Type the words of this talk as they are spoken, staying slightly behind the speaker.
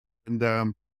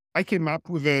And I came up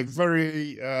with a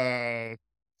very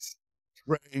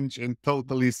strange and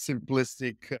totally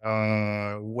simplistic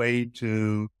way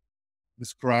to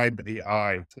describe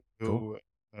AI. Cool.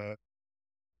 So,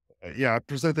 yeah, I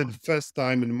presented the first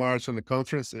time in March on the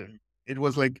conference. It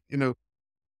was like,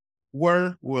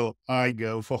 where will I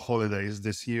go for holidays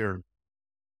this year?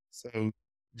 So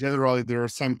generally there are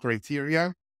some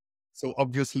criteria. So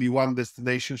obviously one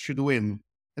destination should win.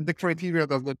 And the criteria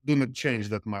do not change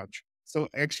that much. So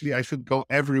actually I should go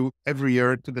every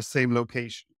year to the same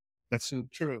location. That's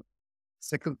not true.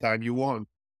 Second time you won.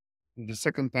 The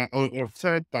second time or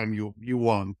third time you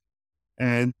won.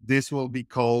 And this will be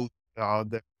called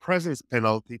the presence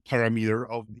penalty parameter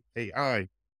of the AI.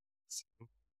 So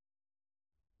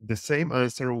the same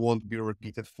answer won't be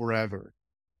repeated forever.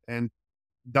 And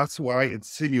that's why it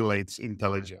simulates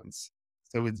intelligence.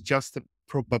 So it's just a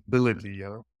probability,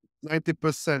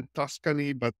 90%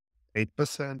 Tuscany, but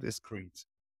 8% is Crete.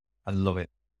 I love it.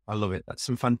 I love it. That's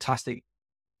some fantastic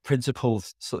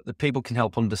principles so that people can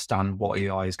help understand what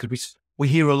AI is. Because we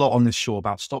hear a lot on this show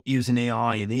about stop using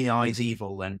AI and AI is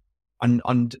evil. And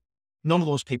none of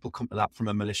those people come to that from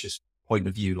a malicious point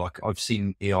of view. Like I've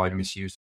seen AI misused